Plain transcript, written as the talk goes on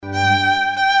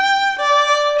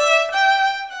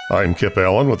I'm Kip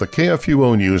Allen with a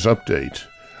KFUO News Update.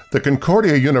 The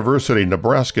Concordia University,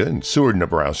 Nebraska in Seward,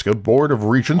 Nebraska Board of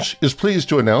Regents is pleased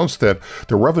to announce that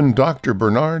the Reverend Dr.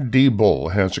 Bernard D. Bull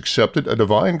has accepted a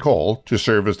divine call to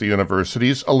serve as the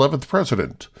university's 11th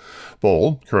president.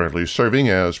 Bull, currently serving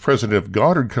as president of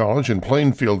Goddard College in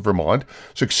Plainfield, Vermont,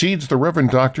 succeeds the Reverend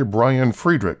Dr. Brian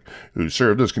Friedrich, who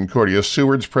served as Concordia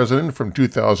Seward's president from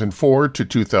 2004 to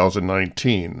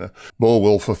 2019. Bull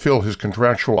will fulfill his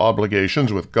contractual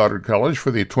obligations with Goddard College for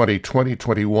the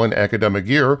 2020-21 academic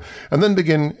year and then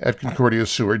begin at Concordia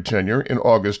Seward tenure in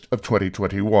August of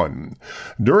 2021.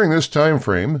 During this time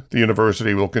frame, the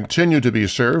university will continue to be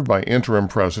served by interim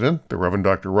president, the Reverend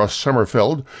Dr. Russ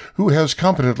Sommerfeld, who has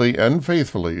competently and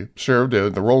faithfully served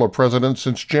in the role of president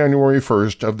since January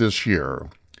 1st of this year.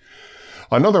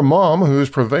 Another mom who's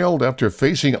prevailed after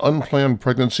facing unplanned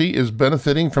pregnancy is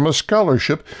benefiting from a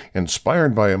scholarship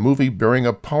inspired by a movie bearing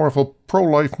a powerful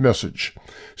pro-life message.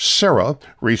 Sarah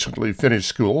recently finished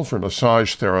school for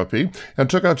massage therapy and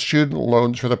took out student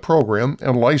loans for the program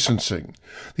and licensing.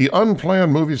 The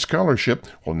unplanned movie scholarship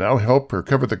will now help her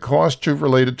cover the costs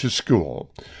related to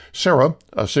school. Sarah,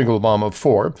 a single mom of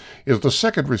 4, is the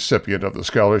second recipient of the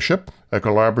scholarship, a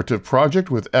collaborative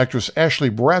project with actress Ashley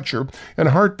Bratcher and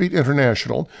Heartbeat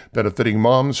International, benefiting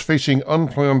moms facing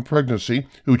unplanned pregnancy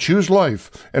who choose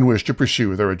life and wish to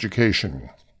pursue their education.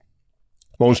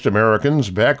 Most Americans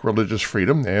back religious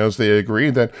freedom as they agree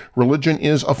that religion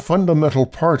is a fundamental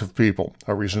part of people,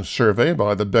 a recent survey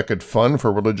by the Becket Fund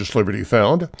for Religious Liberty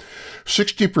found.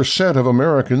 60% of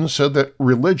Americans said that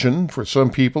religion for some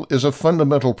people is a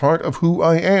fundamental part of who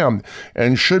I am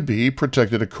and should be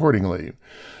protected accordingly.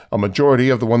 A majority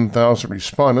of the 1,000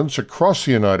 respondents across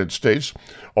the United States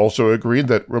also agreed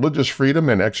that religious freedom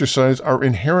and exercise are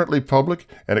inherently public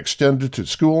and extended to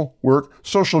school, work,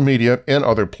 social media, and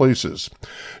other places.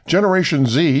 Generation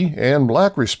Z and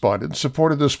Black respondents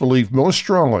supported this belief most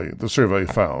strongly, the survey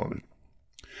found.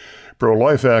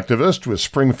 Pro-life activists with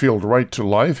Springfield Right to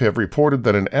Life have reported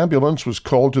that an ambulance was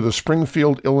called to the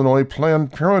Springfield, Illinois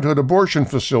Planned Parenthood abortion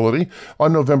facility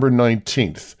on November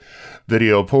 19th.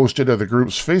 Video posted at the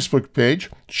group's Facebook page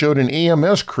showed an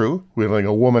EMS crew wheeling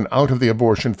a woman out of the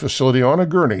abortion facility on a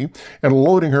gurney and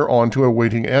loading her onto a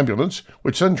waiting ambulance,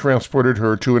 which then transported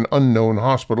her to an unknown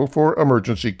hospital for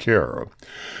emergency care.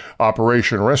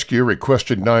 Operation Rescue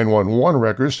requested 911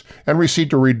 records and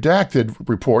received a redacted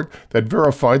report that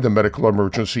verified the medical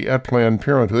emergency at Planned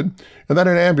Parenthood and that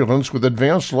an ambulance with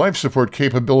advanced life support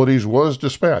capabilities was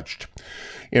dispatched.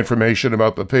 Information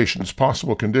about the patient's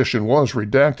possible condition was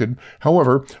redacted.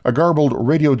 However, a garbled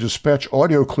radio dispatch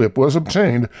audio clip was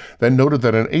obtained that noted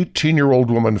that an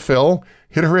 18-year-old woman fell,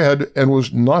 hit her head, and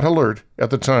was not alert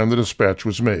at the time the dispatch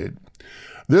was made.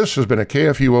 This has been a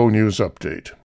KFUO News Update.